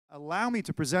Allow me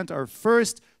to present our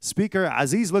first speaker,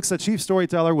 Aziz Louksah, Chief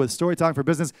Storyteller with Storytelling for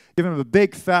Business. Give him a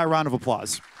big, fat round of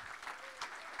applause.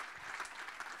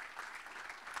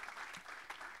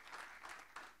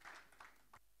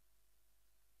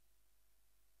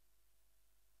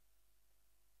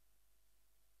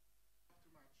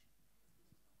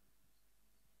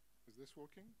 Is this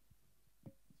working?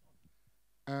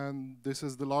 And this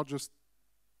is the largest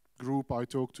group I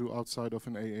talk to outside of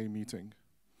an AA meeting.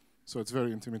 So it's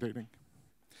very intimidating.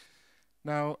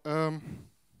 Now,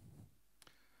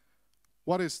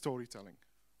 what is storytelling?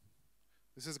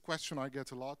 This is a question I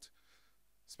get a lot,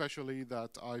 especially that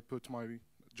I put my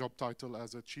job title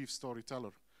as a chief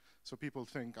storyteller. So people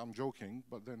think I'm joking,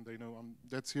 but then they know I'm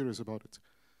dead serious about it.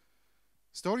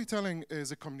 Storytelling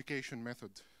is a communication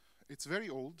method. It's very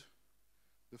old.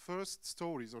 The first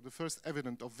stories, or the first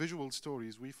evidence of visual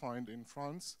stories we find in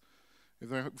France.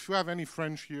 If you have any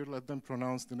French here, let them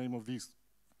pronounce the name of these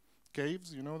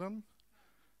caves. You know them?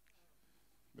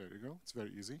 There you go. It's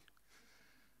very easy.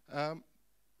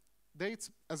 Dates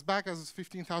as back as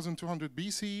 15,200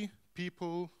 BC,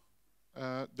 people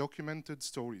documented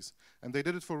stories. And they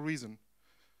did it for a reason.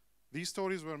 These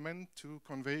stories were meant to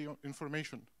convey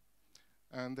information.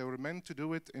 And they were meant to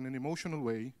do it in an emotional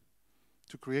way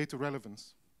to create a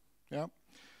relevance. Yeah?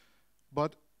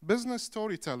 But business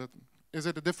storytelling, is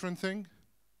it a different thing?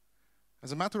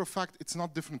 As a matter of fact, it's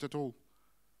not different at all.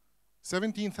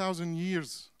 17,000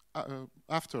 years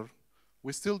after,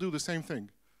 we still do the same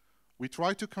thing. We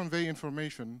try to convey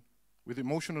information with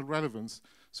emotional relevance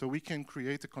so we can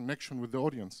create a connection with the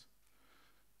audience.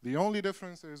 The only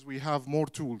difference is we have more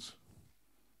tools,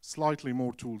 slightly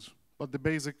more tools, but the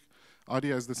basic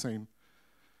idea is the same.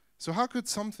 So how could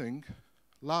something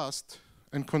last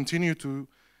and continue to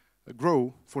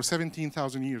grow for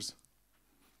 17,000 years?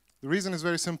 The reason is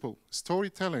very simple.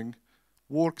 Storytelling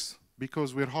works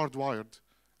because we're hardwired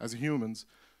as humans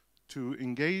to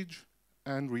engage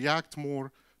and react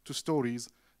more to stories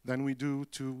than we do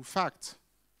to facts.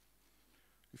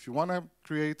 If you want to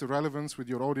create a relevance with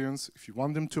your audience, if you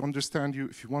want them to understand you,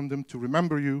 if you want them to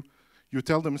remember you, you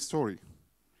tell them a story.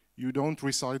 You don't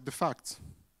recite the facts.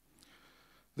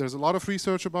 There's a lot of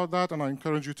research about that, and I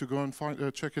encourage you to go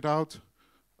and check it out.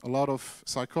 A lot of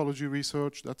psychology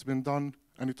research that's been done,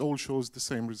 and it all shows the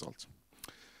same result.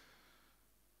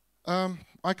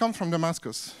 I come from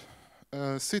Damascus,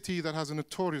 a city that has a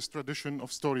notorious tradition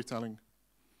of storytelling.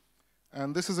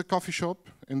 And this is a coffee shop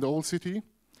in the old city.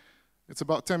 It's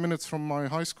about 10 minutes from my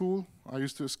high school. I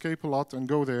used to escape a lot and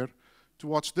go there to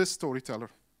watch this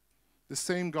storyteller. The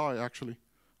same guy, actually.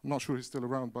 I'm not sure he's still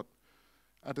around, but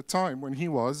at the time when it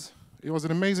was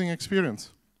an amazing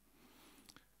experience.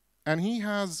 And he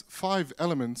has 5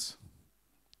 elements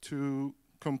to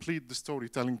complete the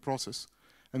storytelling process.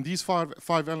 And these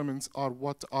five elements are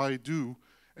what I do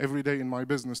every day in my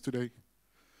business today.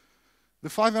 The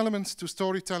 5 elements to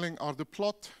storytelling are the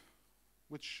plot,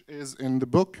 which is in the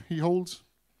book he holds,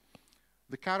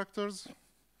 the characters,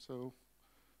 so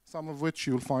some of which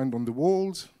you'll find on the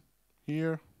walls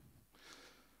here,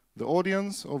 the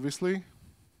audience, obviously,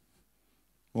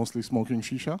 mostly smoking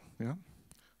shisha, yeah.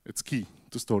 It's key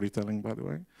to storytelling, by the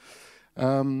way.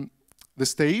 The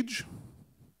stage,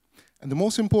 and the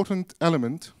most important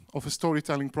element of a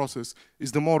storytelling process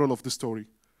is the moral of the story.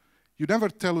 You never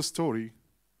tell a story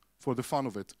for the fun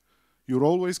of it. You're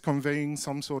always conveying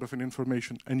some sort of an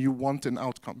information, and you want an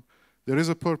outcome. There is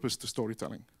a purpose to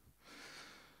storytelling.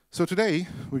 So today,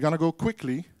 we're going to go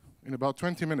quickly, in about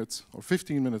 20 minutes, or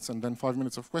 15 minutes, and then 5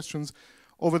 minutes of questions,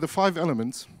 over the 5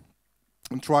 elements,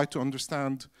 and try to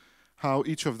understand how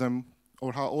each of them,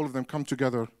 or how all of them come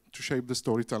together to shape the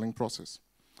storytelling process.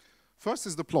 First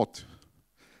is the plot.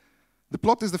 The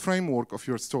plot is the framework of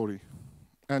your story,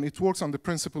 and it works on the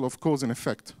principle of cause and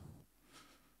effect.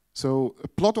 So a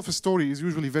plot of a story is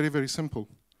usually very, very simple,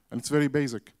 and it's very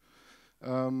basic.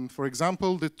 For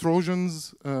example, the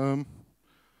Trojans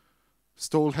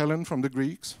stole Helen from the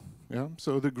Greeks. Yeah?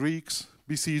 So the Greeks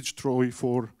besieged Troy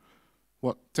for,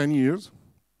 10 years?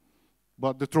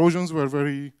 But the Trojans were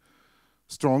very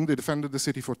strong. They defended the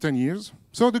city for 10 years.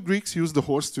 So the Greeks used the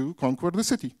horse to conquer the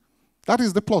city. That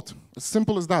is the plot, as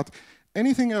simple as that.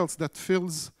 Anything else that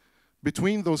fills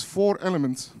between those 4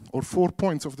 elements or 4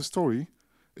 points of the story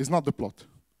is not the plot.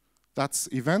 That's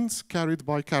events carried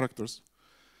by characters.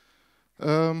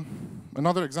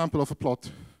 Another example of a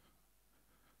plot.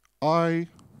 I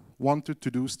wanted to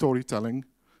do storytelling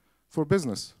for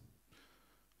business,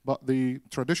 but the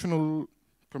traditional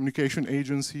communication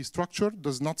agency structure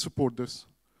does not support this.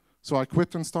 So I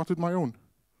quit and started my own.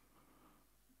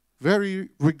 Very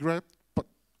regret, but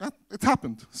it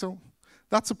happened. So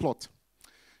that's a plot.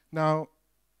 Now,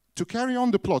 To carry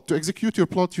on the plot, to execute your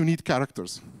plot, you need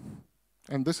characters.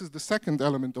 And this is the second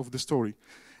element of the story.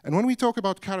 And when we talk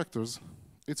about characters,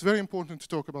 it's very important to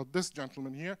talk about this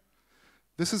gentleman here.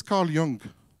 This is Carl Jung.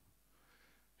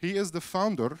 He is the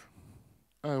founder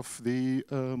of the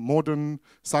modern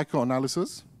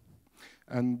psychoanalysis.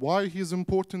 And why he is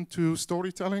important to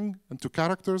storytelling and to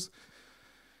characters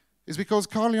is because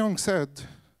Carl Jung said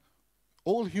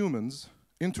all humans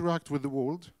interact with the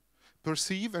world,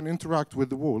 perceive and interact with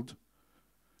the world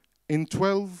in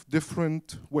 12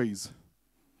 different ways.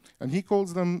 And he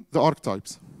calls them the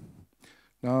archetypes.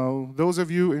 Now, those of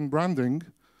you in branding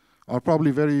are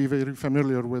probably very, very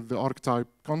familiar with the archetype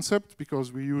concept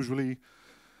because we usually,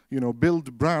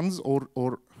 build brands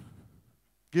or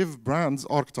give brands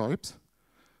archetypes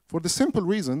for the simple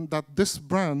reason that this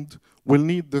brand will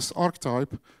need this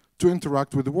archetype to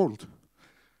interact with the world.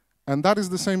 And that is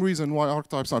the same reason why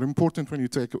archetypes are important when you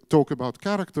talk about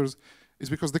characters, is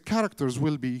because the characters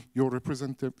will be your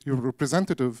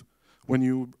representative when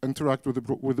you interact with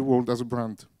the world as a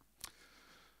brand.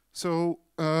 So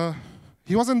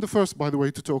he wasn't the first, by the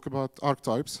way, to talk about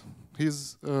archetypes.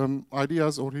 His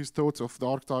ideas or his thoughts of the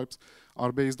archetypes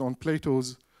are based on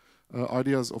Plato's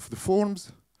ideas of the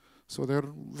forms. So they're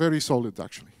very solid,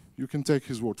 actually. You can take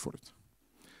his word for it.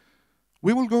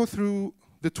 We will go through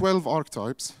the 12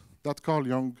 archetypes that Carl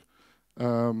Jung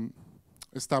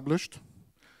established.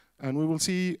 And we will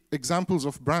see examples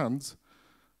of brands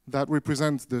that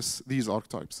represent these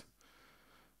archetypes.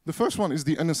 The first one is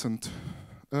the innocent.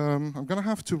 I'm going to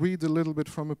have to read a little bit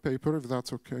from a paper, if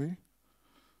that's okay.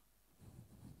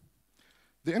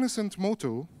 The innocent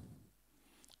motto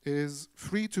is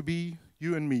free to be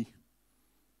you and me.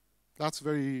 That's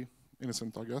very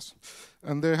innocent, I guess.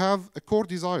 And they have a core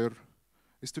desire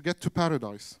is to get to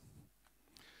paradise.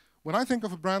 When I think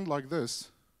of a brand like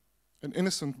this, an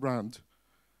innocent brand,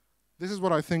 this is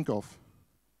what I think of.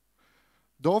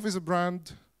 Dove is a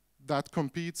brand that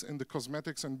competes in the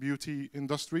cosmetics and beauty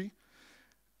industry,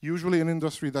 usually an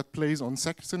industry that plays on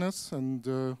sexiness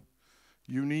and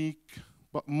unique,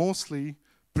 but mostly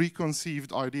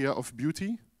preconceived idea of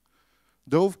beauty.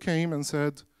 Dove came and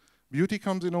said, beauty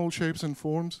comes in all shapes and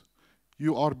forms.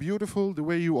 You are beautiful the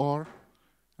way you are,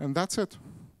 and that's it.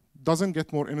 Doesn't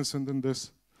get more innocent than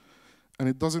this. And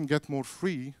it doesn't get more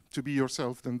free to be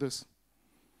yourself than this.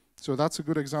 So that's a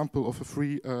good example of a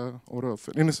free or of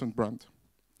an innocent brand.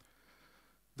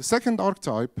 The second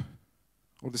archetype,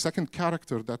 or the second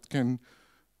character that can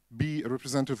be a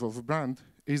representative of a brand,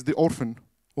 is the orphan,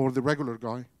 or the regular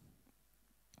guy.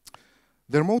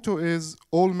 Their motto is,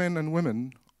 all men and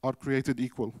women are created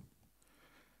equal.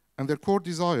 And their core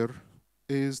desire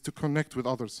is to connect with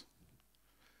others.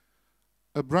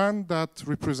 A brand that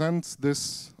represents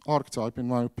this archetype, in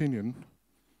my opinion,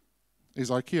 is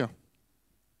IKEA.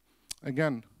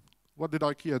 Again, what did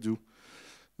IKEA do?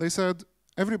 They said,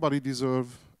 everybody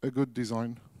deserves a good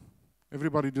design.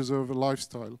 Everybody deserves a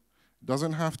lifestyle. It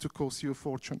doesn't have to cost you a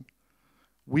fortune.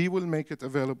 We will make it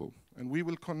available, and we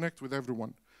will connect with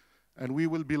everyone, and we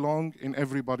will belong in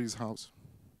everybody's house.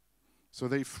 So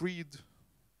they freed,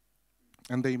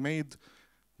 and they made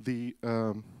the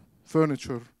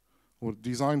furniture or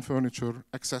design furniture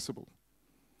accessible.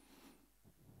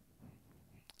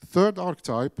 The third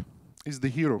archetype is the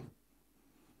hero.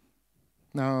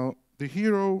 Now, the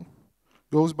hero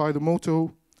goes by the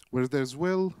motto, where there's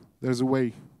will, there's a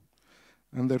way.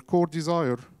 And their core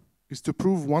desire is to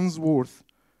prove one's worth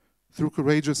through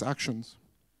courageous actions.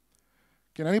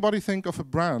 Can anybody think of a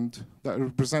brand that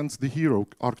represents the hero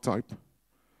archetype?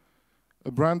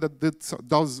 A brand that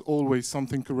does always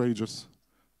something courageous.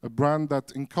 A brand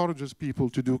that encourages people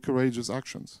to do courageous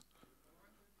actions.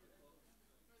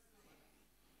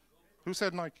 Who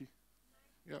said Nike?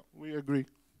 Yeah, we agree.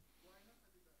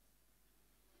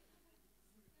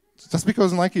 Just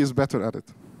because Nike is better at it.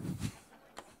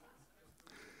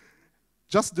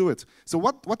 Just do it. So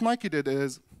what Nike did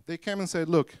is, they came and said,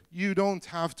 look, you don't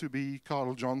have to be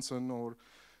Carl Johnson or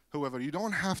whoever. You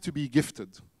don't have to be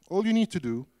gifted. All you need to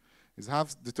do is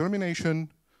have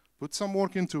determination, put some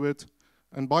work into it,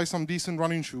 and buy some decent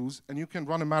running shoes, and you can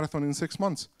run a marathon in 6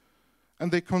 months.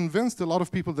 And they convinced a lot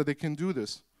of people that they can do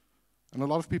this. And a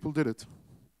lot of people did it.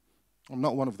 I'm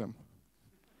not one of them.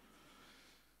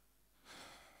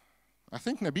 I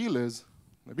think Nabil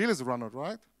is a runner,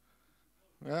 right?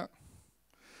 Yeah.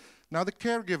 Now the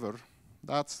caregiver,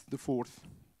 that's the fourth.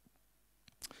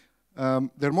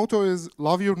 Their motto is,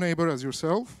 love your neighbor as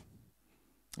yourself.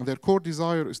 And their core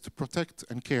desire is to protect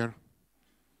and care.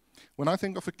 When I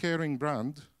think of a caring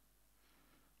brand,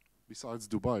 besides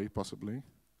Dubai possibly,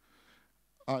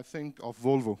 I think of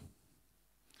Volvo.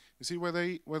 You see, where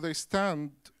they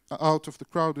stand out of the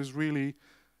crowd is really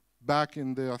back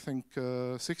in the, I think,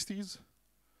 60s.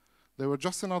 They were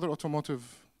just another automotive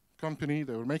company.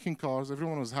 They were making cars.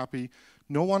 Everyone was happy.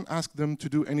 No one asked them to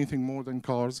do anything more than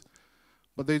cars.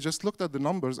 But they just looked at the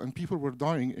numbers, and people were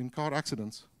dying in car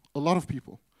accidents. A lot of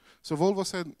people. So Volvo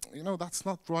said, you know, that's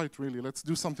not right, really. Let's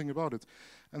do something about it.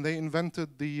 And they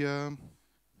invented the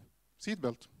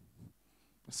seatbelt.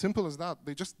 As simple as that.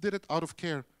 They just did it out of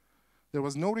care. There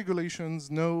was no regulations,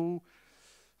 no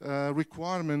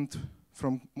requirement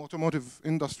from automotive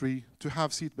industry to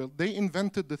have seatbelt. They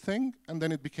invented the thing, and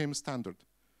then it became standard.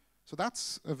 So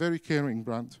that's a very caring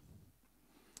brand.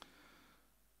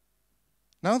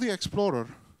 Now the Explorer.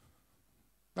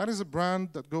 That is a brand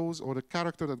that goes, or the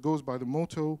character that goes by the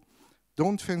motto,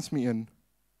 don't fence me in.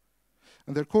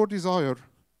 And their core desire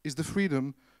is the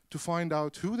freedom to find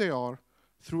out who they are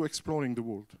through exploring the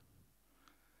world.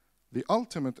 The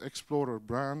ultimate Explorer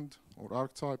brand, or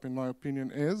archetype in my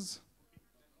opinion, is...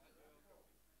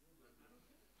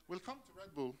 We'll come to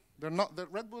Red Bull.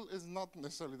 Red Bull is not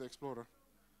necessarily the Explorer.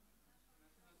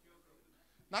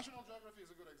 National Geography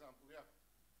is a good example, yeah.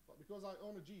 But because I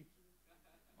own a Jeep,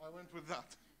 I went with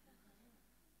that.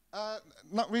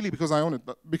 Not really because I own it,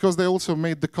 but because they also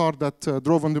made the car that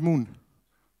drove on the moon.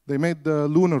 They made the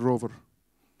lunar rover.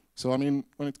 So, I mean,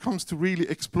 when it comes to really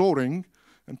exploring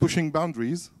and pushing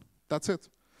boundaries, that's it.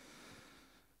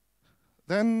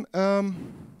 Then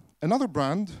another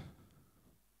brand,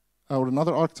 or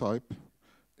another archetype,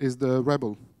 is the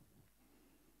rebel.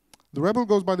 The rebel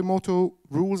goes by the motto,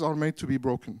 rules are made to be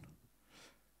broken.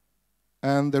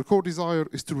 And their core desire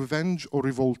is to revenge or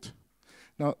revolt.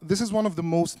 Now, this is one of the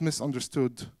most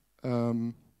misunderstood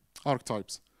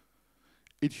archetypes.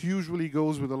 It usually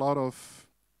goes with a lot of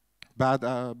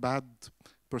bad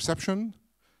perception,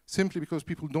 simply because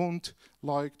people don't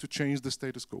like to change the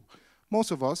status quo.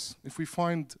 Most of us, if we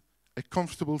find a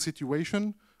comfortable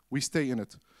situation, we stay in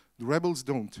it. The rebels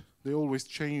don't. They always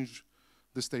change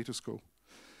the status quo.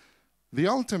 The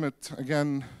ultimate,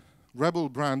 again, rebel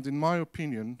brand, in my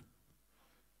opinion,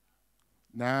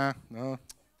 no.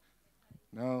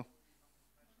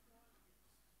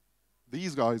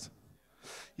 These guys.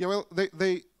 Yeah, well,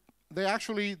 they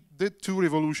actually did two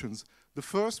revolutions. The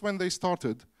first, when they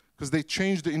started, because they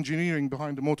changed the engineering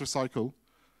behind the motorcycle.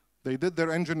 They did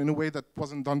their engine in a way that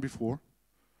wasn't done before.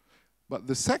 But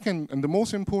the second and the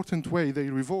most important way they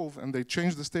revolve and they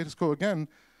changed the status quo again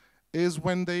is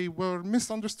when they were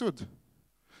misunderstood.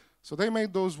 So they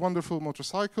made those wonderful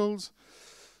motorcycles.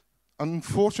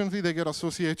 Unfortunately, they get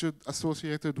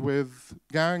associated with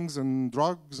gangs and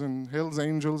drugs and Hells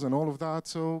Angels and all of that.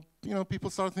 So, you know, people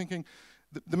start thinking,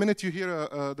 the minute you hear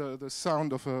the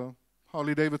sound of a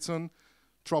Harley Davidson,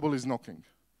 trouble is knocking.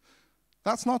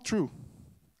 That's not true.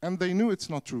 And they knew it's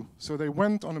not true. So they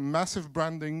went on a massive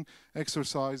branding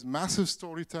exercise, massive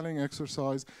storytelling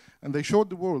exercise, and they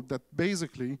showed the world that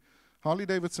basically Harley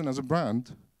Davidson as a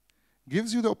brand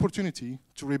gives you the opportunity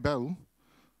to rebel,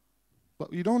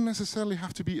 but you don't necessarily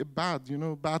have to be a bad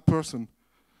person.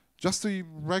 Just a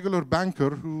regular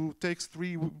banker who takes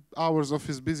 3 hours of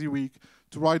his busy week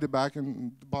to ride a bike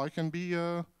and be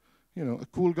a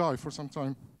cool guy for some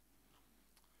time.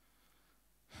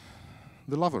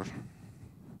 The lover.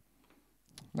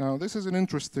 Now, this is an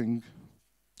interesting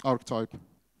archetype.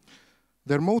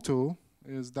 Their motto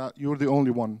is that you're the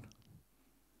only one.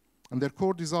 And their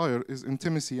core desire is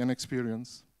intimacy and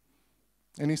experience.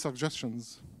 Any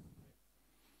suggestions?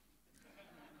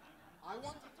 I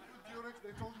wanted to put Zurich,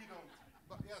 they told me don't.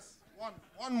 But yes,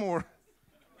 one more.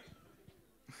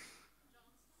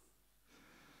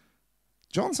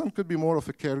 Johnson could be more of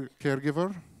a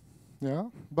caregiver, yeah,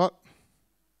 but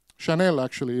Chanel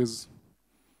actually is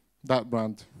that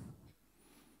brand.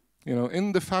 You know,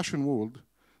 in the fashion world,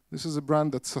 this is a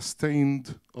brand that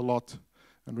sustained a lot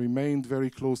and remained very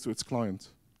close to its client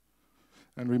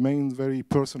and remained very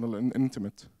personal and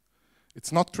intimate.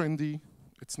 It's not trendy.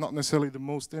 It's not necessarily the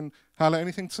most in. Hala,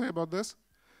 anything to say about this?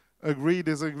 Agree,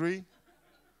 disagree?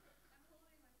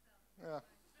 Yeah.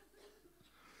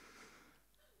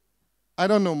 I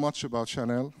don't know much about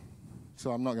Chanel,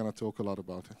 so I'm not going to talk a lot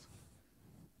about it.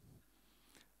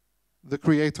 The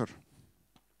creator,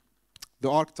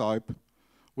 the archetype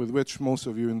with which most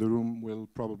of you in the room will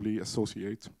probably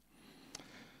associate.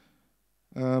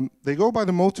 They go by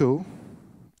the motto,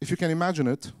 if you can imagine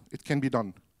it, it can be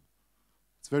done.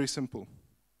 It's very simple.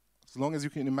 As long as you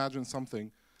can imagine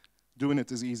something, doing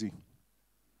it is easy.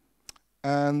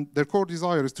 And their core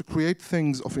desire is to create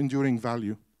things of enduring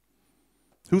value.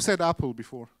 Who said Apple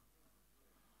before?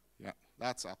 Yeah,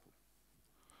 that's Apple.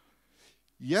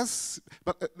 Yes,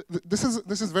 but this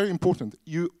is very important.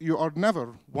 You are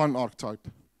never one archetype.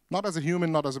 Not as a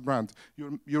human, not as a brand.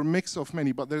 You're a mix of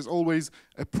many, but there's always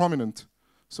a prominent.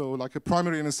 So like a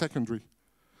primary and a secondary.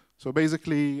 So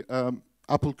basically,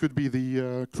 Apple could be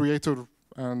the creator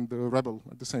and the rebel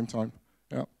at the same time.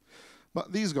 Yeah.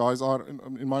 But these guys are,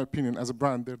 in my opinion, as a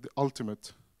brand, they're the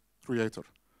ultimate creator.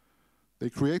 They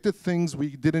created things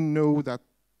we didn't know that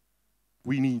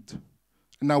we need.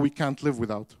 And now we can't live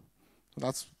without. So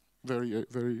that's very,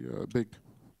 very big.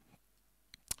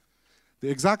 The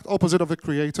exact opposite of a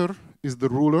creator is the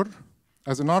ruler.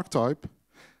 As an archetype,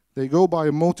 they go by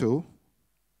a motto: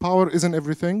 power isn't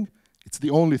everything, it's the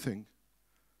only thing.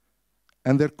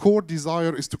 And their core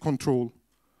desire is to control.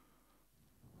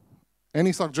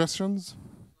 Any suggestions?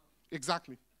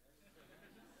 Exactly.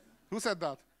 Who said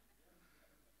that?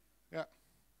 Yeah.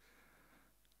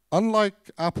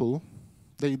 Unlike Apple,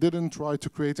 they didn't try to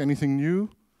create anything new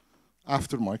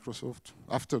after Microsoft,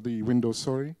 after the Windows,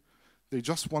 sorry. They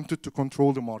just wanted to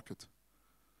control the market.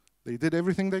 They did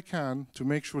everything they can to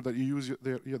make sure that you use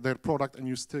their product and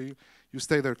you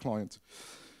stay their client.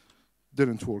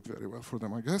 Didn't work very well for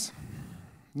them, I guess.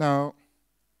 Now,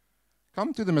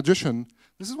 come to the magician.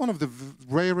 This is one of the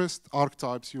rarest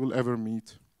archetypes you will ever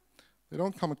meet. They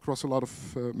don't come across a lot of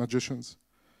magicians.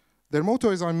 Their motto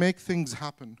is, I make things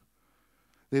happen.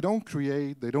 They don't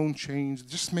create, they don't change, they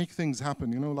just make things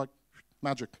happen, you know, like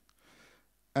magic.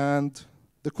 And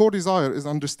the core desire is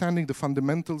understanding the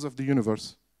fundamentals of the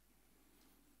universe.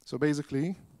 So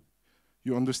basically,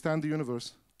 you understand the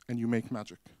universe and you make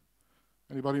magic.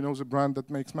 Anybody knows a brand that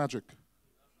makes magic?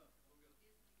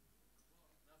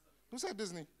 Who said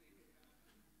Disney?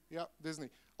 Yeah, Disney.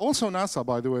 Also NASA,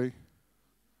 by the way.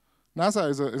 NASA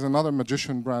is another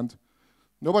magician brand.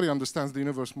 Nobody understands the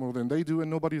universe more than they do,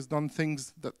 and nobody's done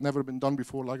things that never been done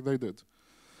before like they did.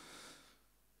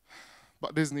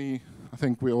 But Disney, I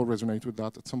think we all resonate with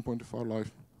that at some point of our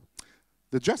life.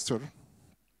 The jester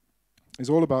is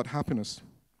all about happiness.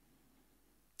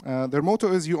 Their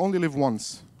motto is, you only live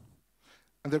once.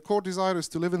 And their core desire is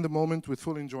to live in the moment with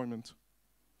full enjoyment.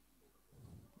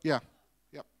 Yeah,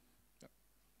 yep.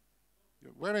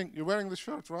 You're wearing the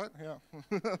shirt, right?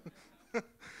 Yeah.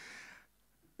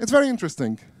 It's very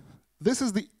interesting.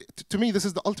 To me, this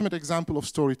is the ultimate example of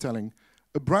storytelling.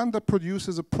 A brand that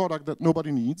produces a product that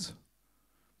nobody needs,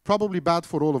 probably bad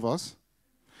for all of us,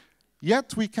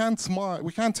 yet we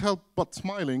can't help but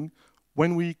smiling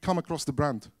when we come across the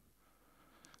brand.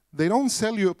 They don't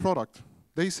sell you a product.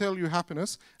 They sell you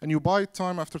happiness, and you buy it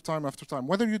time after time after time.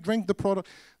 Whether you drink the product,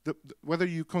 whether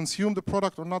you consume the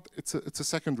product or not, it's a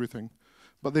secondary thing.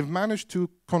 But they've managed to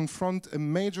confront a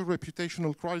major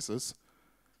reputational crisis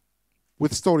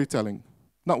with storytelling,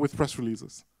 not with press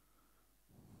releases.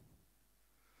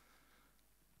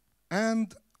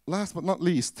 And last but not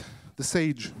least, the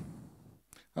sage.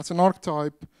 That's an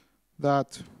archetype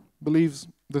that believes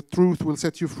the truth will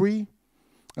set you free,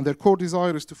 and their core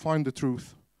desire is to find the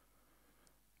truth.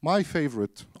 My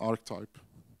favorite archetype,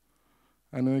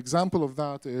 and an example of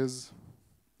that is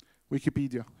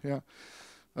Wikipedia.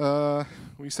 Yeah,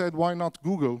 we said why not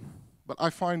Google, but I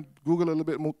find Google a little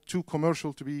bit too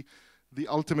commercial to be the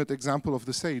ultimate example of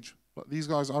the sage. But these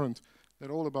guys aren't.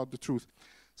 They're all about the truth.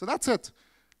 So that's it.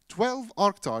 12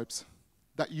 archetypes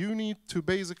that you need to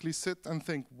basically sit and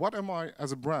think, what am I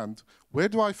as a brand? Where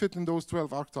do I fit in those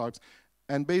 12 archetypes?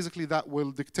 And basically that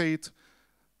will dictate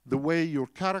the way your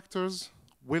characters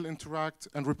will interact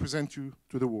and represent you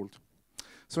to the world.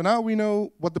 So now we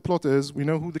know what the plot is, we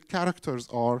know who the characters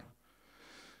are.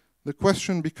 The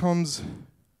question becomes,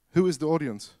 who is the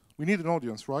audience? We need an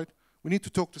audience, right? We need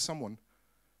to talk to someone.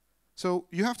 So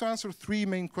you have to answer 3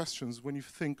 main questions when you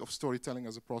think of storytelling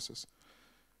as a process.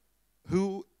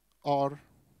 Who are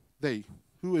they?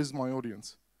 Who is my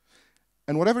audience?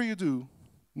 And whatever you do,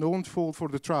 don't fall for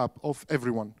the trap of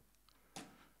everyone.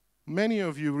 Many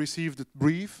of you received a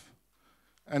brief,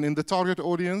 and in the target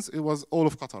audience, it was all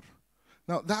of Qatar.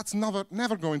 Now, that's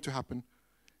never going to happen.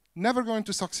 Never going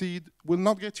to succeed, will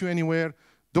not get you anywhere.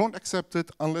 Don't accept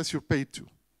it unless you're paid to.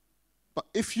 But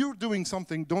if you're doing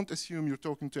something, don't assume you're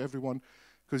talking to everyone,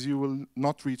 because you will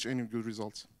not reach any good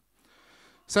results.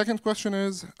 Second question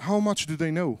is, how much do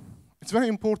they know? It's very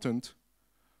important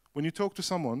when you talk to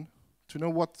someone to know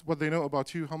what they know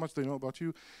about you, how much they know about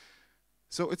you.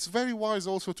 So it's very wise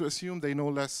also to assume they know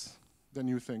less than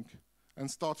you think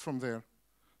and start from there.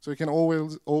 So you can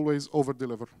always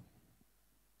over-deliver.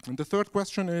 And the third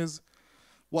question is,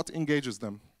 what engages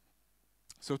them?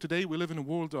 So today we live in a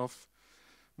world of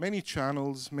many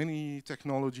channels, many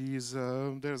technologies.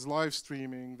 There's live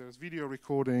streaming, there's video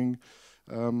recording,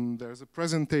 there's a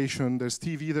presentation, there's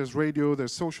TV, there's radio,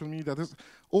 there's social media, there's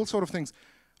all sort of things.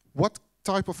 What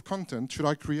type of content should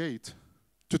I create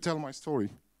to tell my story?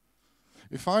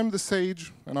 If I'm the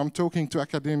sage and I'm talking to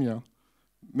academia,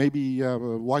 maybe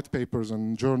white papers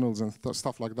and journals and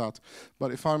stuff like that.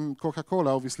 But if I'm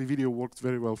Coca-Cola, obviously video works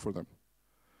very well for them.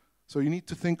 So you need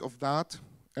to think of that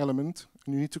element,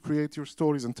 and you need to create your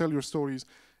stories and tell your stories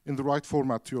in the right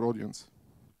format to your audience.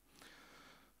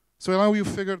 So now you've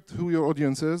figured who your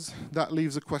audience is. That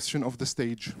leaves a question of the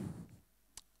stage.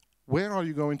 Where are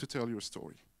you going to tell your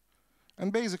story?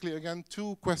 And basically, again,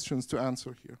 two questions to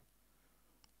answer here.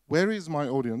 Where is my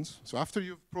audience? So after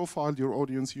you've profiled your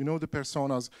audience, you know the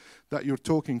personas that you're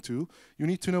talking to. You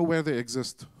need to know where they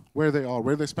exist, where they are,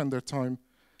 where they spend their time,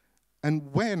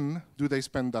 and when do they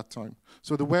spend that time.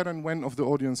 So the where and when of the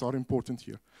audience are important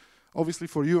here. Obviously,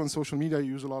 for you on social media,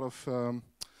 you use a lot of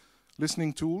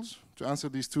listening tools to answer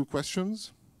these two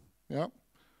questions. Yeah.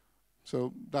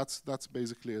 So that's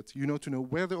basically it. You know to know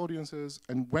where the audience is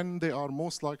and when they are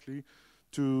most likely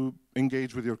to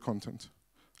engage with your content.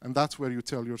 And that's where you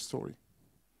tell your story.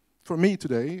 For me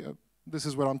today, this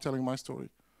is where I'm telling my story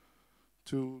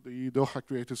to the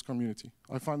DohaCreatives community.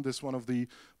 I find this one of the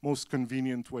most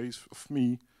convenient ways of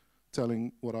me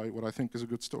telling what I think is a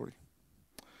good story.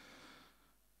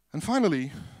 And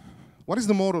finally, what is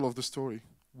the moral of the story?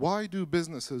 Why do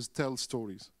businesses tell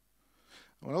stories?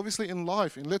 Well, obviously in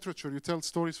life, in literature, you tell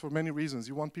stories for many reasons.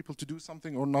 You want people to do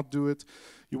something or not do it.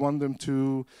 You want them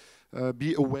to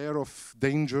be aware of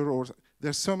danger, or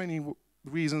there's so many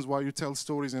reasons why you tell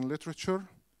stories in literature.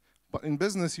 But in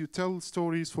business, you tell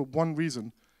stories for one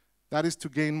reason. That is to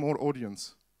gain more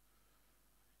audience.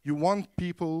 You want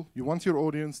people, you want your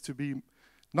audience to be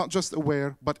not just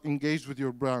aware, but engaged with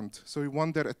your brand. So you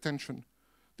want their attention.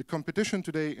 The competition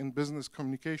today in business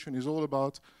communication is all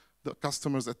about the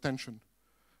customer's attention.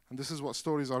 And this is what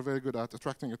stories are very good at,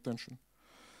 attracting attention.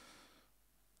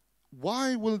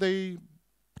 Why will they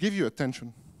give you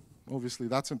attention? Obviously,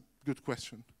 that's a good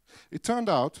question. It turned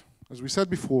out, as we said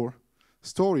before,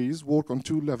 stories work on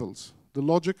two levels, the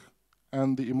logic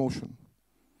and the emotion.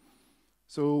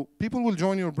 So people will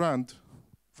join your brand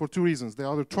for two reasons. They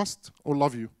either trust or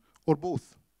love you, or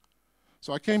both.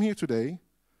 So I came here today,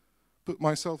 put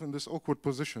myself in this awkward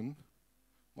position.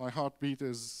 My heartbeat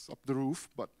is up the roof,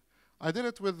 but I did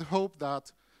it with the hope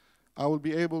that I will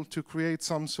be able to create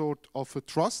some sort of a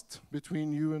trust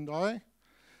between you and I,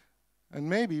 and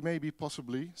maybe,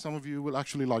 possibly, some of you will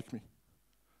actually like me.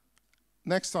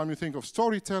 Next time you think of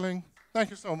storytelling, thank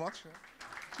you so much.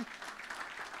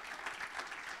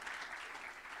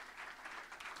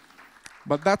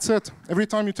 But that's it. Every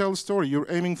time you tell a story, you're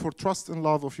aiming for trust and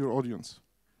love of your audience.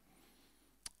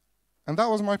 And that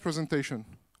was my presentation.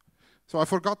 So I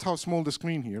forgot how small the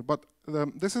screen here, but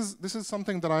this is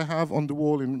something that I have on the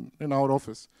wall in our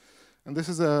office. And this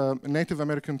is a Native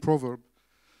American proverb.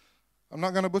 I'm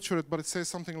not going to butcher it, but it says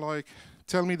something like,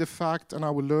 tell me the fact and I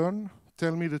will learn,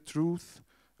 tell me the truth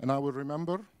and I will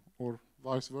remember, or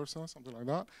vice versa, something like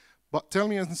that. But tell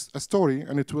me a story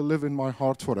and it will live in my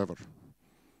heart forever.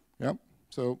 Yeah,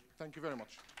 so thank you very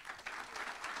much.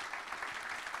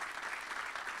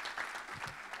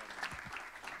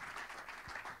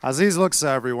 Aziz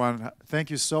Louksah, everyone. Thank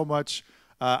you so much.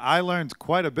 I learned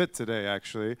quite a bit today,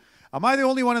 actually. Am I the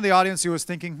only one in the audience who was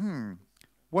thinking,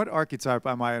 what archetype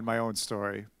am I in my own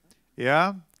story?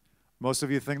 Yeah? Most of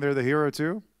you think they're the hero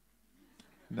too?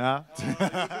 No?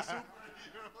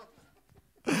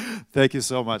 Thank you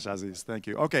so much, Aziz. Thank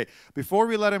you. Okay, before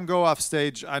we let him go off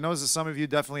stage, I know that some of you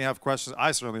definitely have questions.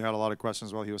 I certainly had a lot of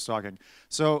questions while he was talking.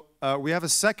 So we have a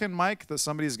second mic that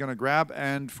somebody's going to grab,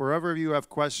 and for whoever of you have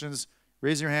questions,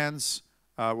 raise your hands.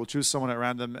 We'll choose someone at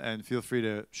random, and feel free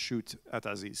to shoot at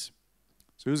Aziz.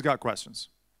 So who's got questions?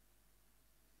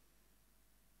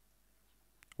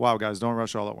 Wow, guys, don't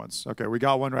rush all at once. Okay, we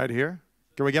got one right here.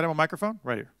 Can we get him a microphone?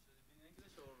 Right here.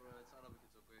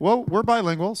 Well, we're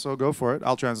bilingual, so go for it.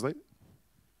 I'll translate.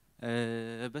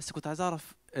 بس كنت عايز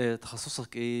أعرف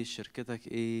تخصصك إيه، شركتك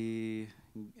إيه،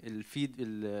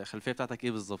 الخلفية بتاعتك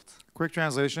إيه بالظبط؟ Quick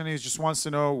translation. He just wants to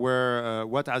know where,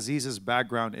 what Aziz's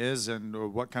background is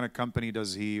and what kind of company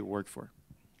does he work for.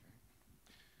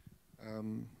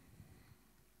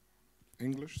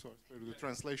 English, so the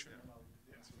translation.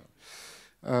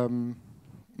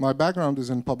 My background is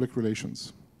in public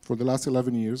relations. For the last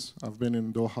 11 years, I've been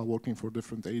in Doha working for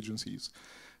different agencies.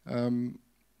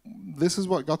 This is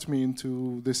what got me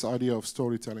into this idea of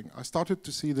storytelling. I started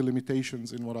to see the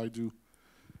limitations in what I do.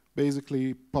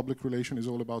 Basically, public relation is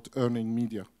all about earning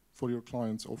media for your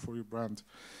clients or for your brand.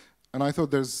 And I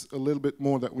thought there's a little bit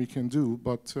more that we can do,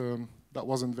 but that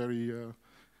wasn't very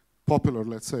popular,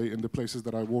 let's say, in the places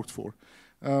that I worked for.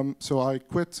 So I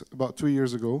quit about 2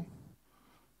 years ago.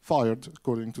 Fired,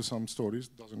 according to some stories,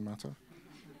 doesn't matter.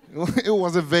 It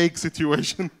was a vague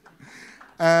situation.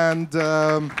 And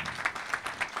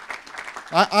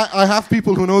I have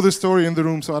people who know the story in the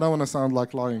room, so I don't want to sound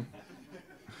like lying.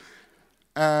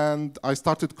 And I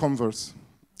started Converse.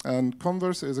 And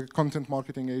Converse is a content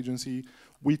marketing agency.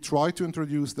 We try to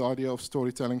introduce the idea of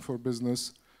storytelling for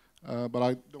business, but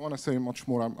I don't want to say much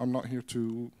more. I'm not here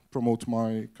to promote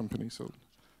my company, so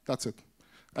that's it.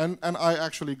 And I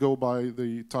actually go by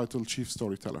the title Chief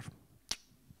Storyteller.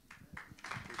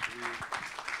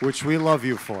 Which we love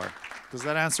you for. Does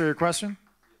that answer your question?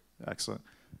 Excellent.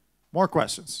 More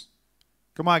questions.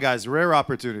 Come on, guys, rare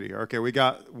opportunity. Okay, we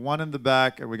got one in the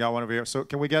back and we got one over here. So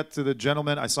can we get to the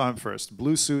gentleman? I saw him first.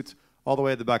 Blue suit, all the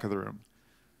way at the back of the room.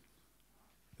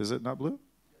 Is it not blue?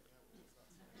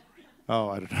 Oh,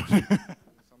 I don't know.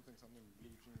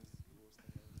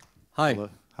 Hi. Hello.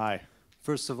 Hi.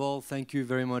 First of all, thank you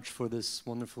very much for this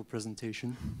wonderful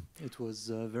presentation. It was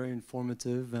very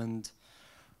informative, and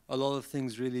a lot of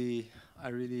things I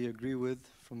really agree with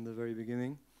from the very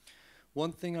beginning.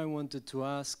 One thing I wanted to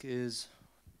ask is,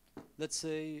 let's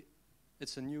say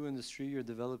it's a new industry, you're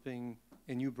developing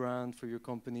a new brand for your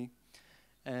company,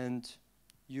 and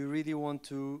you really want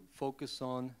to focus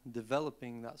on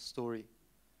developing that story.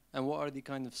 And what are the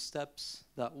kind of steps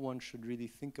that one should really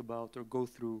think about or go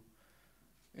through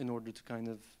in order to kind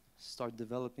of start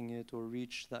developing it or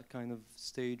reach that kind of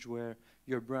stage where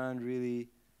your brand really,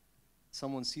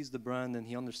 someone sees the brand and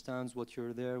he understands what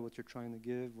you're there, what you're trying to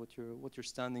give, what you're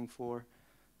standing for,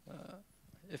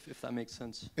 if that makes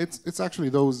sense. It's actually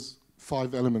those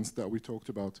 5 elements that we talked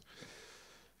about.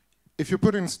 If you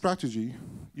put in strategy,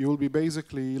 you will be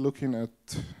basically looking at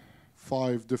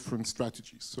 5 different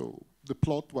strategies. So the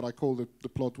plot, what I call the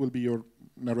plot, will be your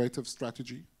narrative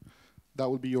strategy. That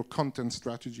will be your content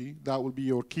strategy. That will be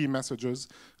your key messages.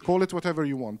 Call it whatever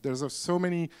you want. There's so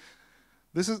many.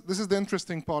 This is the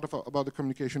interesting part about the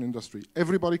communication industry.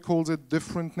 Everybody calls it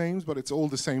different names, but it's all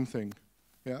the same thing.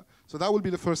 Yeah. So that will be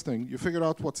the first thing. You figure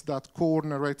out what that core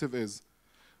narrative is,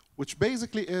 which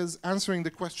basically is answering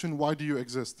the question, why do you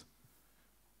exist?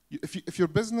 If your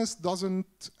business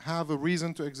doesn't have a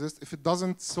reason to exist, if it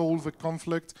doesn't solve a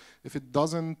conflict, if it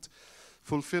doesn't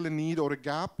fulfill a need or a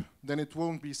gap, then it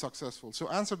won't be successful. So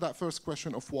answer that first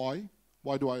question of why.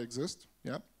 Why do I exist?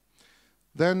 Yeah.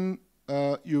 Then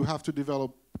you have to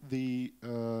develop the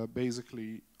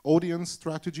basically audience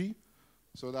strategy.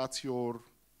 So that's your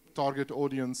target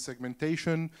audience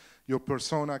segmentation, your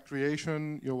persona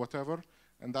creation, your whatever,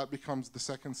 and that becomes the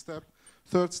second step.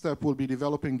 Third step will be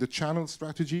developing the channel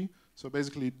strategy. So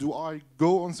basically, do I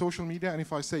go on social media? And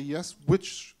if I say yes,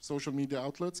 which social media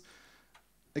outlets?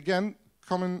 Again,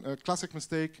 classic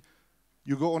mistake,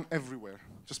 you go on everywhere.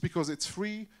 Just because it's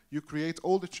free, you create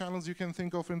all the channels you can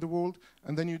think of in the world,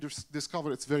 and then you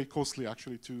discover it's very costly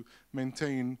actually to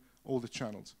maintain all the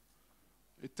channels.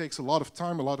 It takes a lot of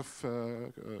time, a lot of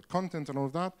content and all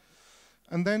of that.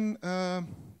 And then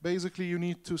basically you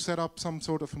need to set up some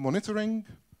sort of monitoring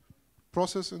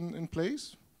process in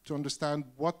place to understand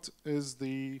what is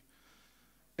the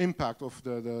impact of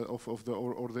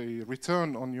the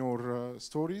return on your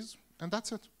stories. And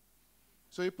that's it.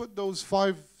 So you put those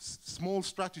 5 small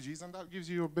strategies, and that gives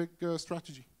you your big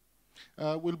strategy.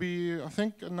 We'll be, I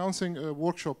think, announcing a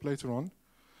workshop later on,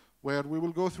 where we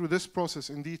will go through this process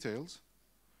in details.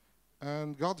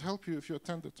 And God help you if you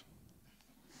attend it.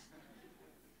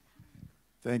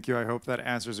 Thank you. I hope that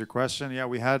answers your question. Yeah,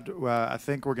 we had, I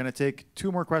think we're going to take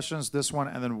 2 more questions, this one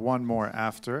and then 1 more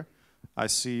after. I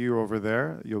see you over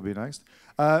there. You'll be next.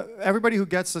 Everybody who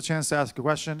gets the chance to ask a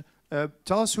question,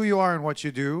 tell us who you are and what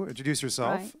you do. Introduce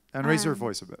yourself, right. And raise your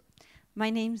voice a bit.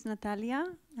 My name's Natalia.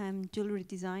 I'm jewelry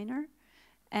designer.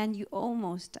 And you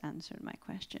almost answered my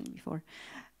question before.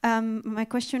 My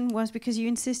question was because you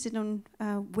insisted on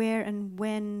where and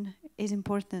when is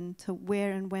important. So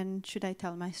where and when should I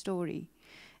tell my story?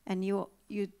 And you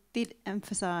did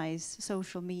emphasize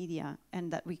social media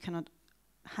and that we cannot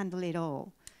handle it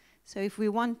all. So if we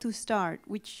want to start,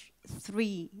 which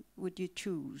 3 would you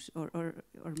choose, or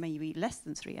maybe less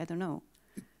than 3? I don't know.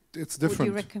 It's different. Would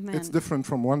you recommend? It's different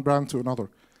from one brand to another.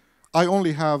 My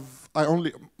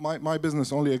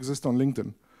business only exists on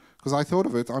LinkedIn because I thought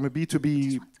of it. I'm a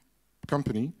B2B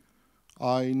company.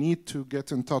 I need to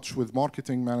get in touch with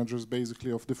marketing managers,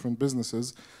 basically, of different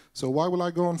businesses. So why will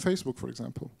I go on Facebook, for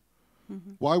example?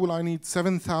 Mm-hmm. Why will I need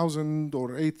 7,000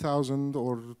 or 8,000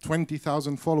 or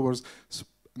 20,000 followers,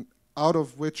 out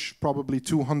of which probably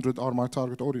 200 are my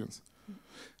target audience? Mm-hmm.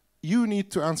 You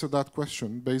need to answer that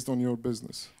question based on your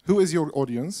business. Who is your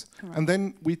audience? Correct. And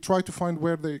then we try to find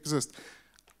where they exist.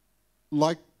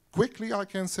 Like, quickly, I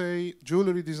can say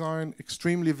jewelry design,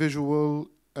 extremely visual,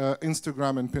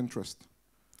 Instagram and Pinterest.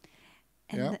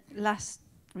 And yeah? last,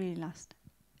 really last.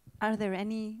 are there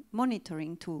any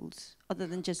monitoring tools other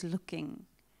than just looking?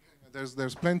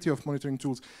 There's plenty of monitoring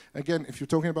tools. Again, if you're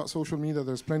talking about social media,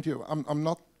 there's plenty of, I'm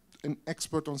not an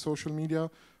expert on social media.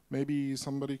 Maybe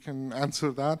somebody can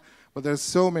answer that. But there's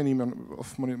so many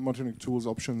monitoring tools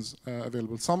options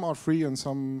available. Some are free and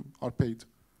some are paid.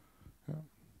 Yeah.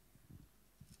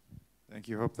 Thank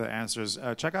you. Hope that answers.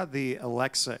 Check out the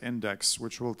Alexa index,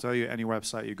 which will tell you any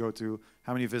website you go to,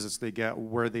 how many visits they get,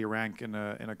 where they rank in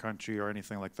a country or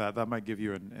anything like that. That might give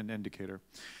you an indicator.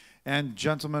 And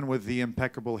gentleman with the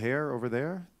impeccable hair over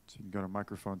there, so you can go to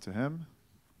microphone to him.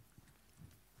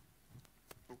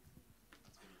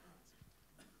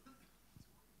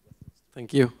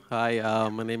 Thank you. Hi,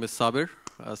 my name is Sabir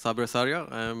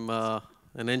Asaria. I'm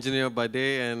an engineer by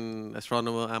day and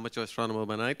amateur astronomer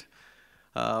by night.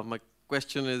 My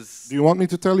question is... Do you want me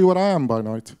to tell you what I am by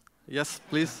night? Yes,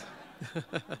 please.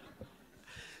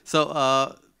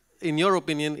 So, in your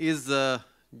opinion, is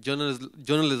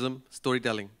journalism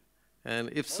storytelling?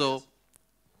 And if so,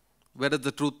 where does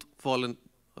the truth fall in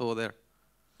over there?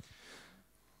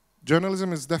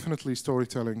 Journalism is definitely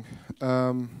storytelling.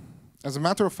 As a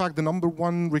matter of fact, the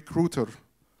 #1 recruiter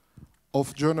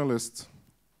of journalists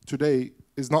today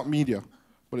is not media,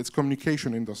 but it's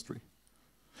communication industry.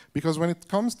 Because when it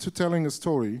comes to telling a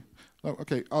story,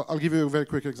 okay, I'll give you a very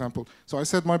quick example. So I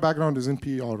said my background is in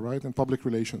PR, right, and public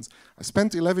relations. I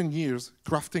spent 11 years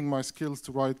crafting my skills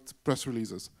to write press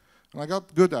releases. And I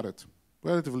got good at it,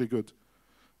 relatively good.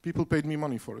 People paid me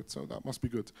money for it, so that must be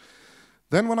good.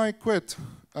 Then when I quit,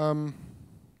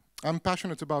 I'm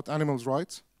passionate about animals'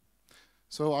 rights.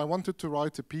 So I wanted to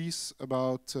write a piece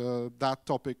about that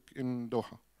topic in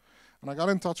Doha. And I got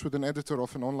in touch with an editor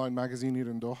of an online magazine here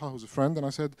in Doha, who's a friend, and I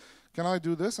said, can I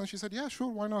do this? And she said, yeah, sure,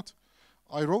 why not?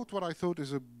 I wrote what I thought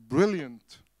is a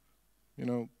brilliant,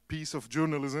 piece of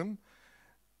journalism.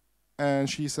 And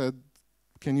she said,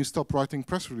 can you stop writing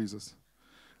press releases?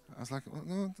 I was like, well,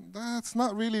 no, that's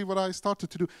not really what I started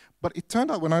to do. But it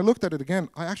turned out, when I looked at it again,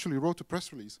 I actually wrote a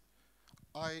press release.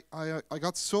 I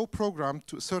got so programmed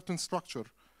to a certain structure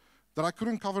that I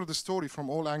couldn't cover the story from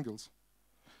all angles.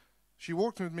 She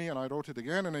worked with me and I wrote it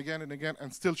again and again and again,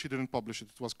 and still she didn't publish it.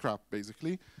 It was crap,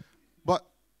 basically. But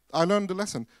I learned the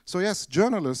lesson. So yes,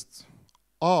 journalists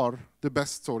are the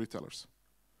best storytellers,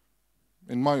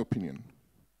 in my opinion,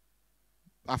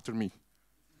 after me.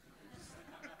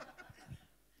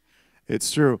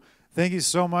 It's true. Thank you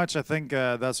so much. I think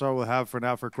that's all we'll have for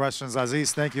now for questions.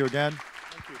 Aziz, thank you again.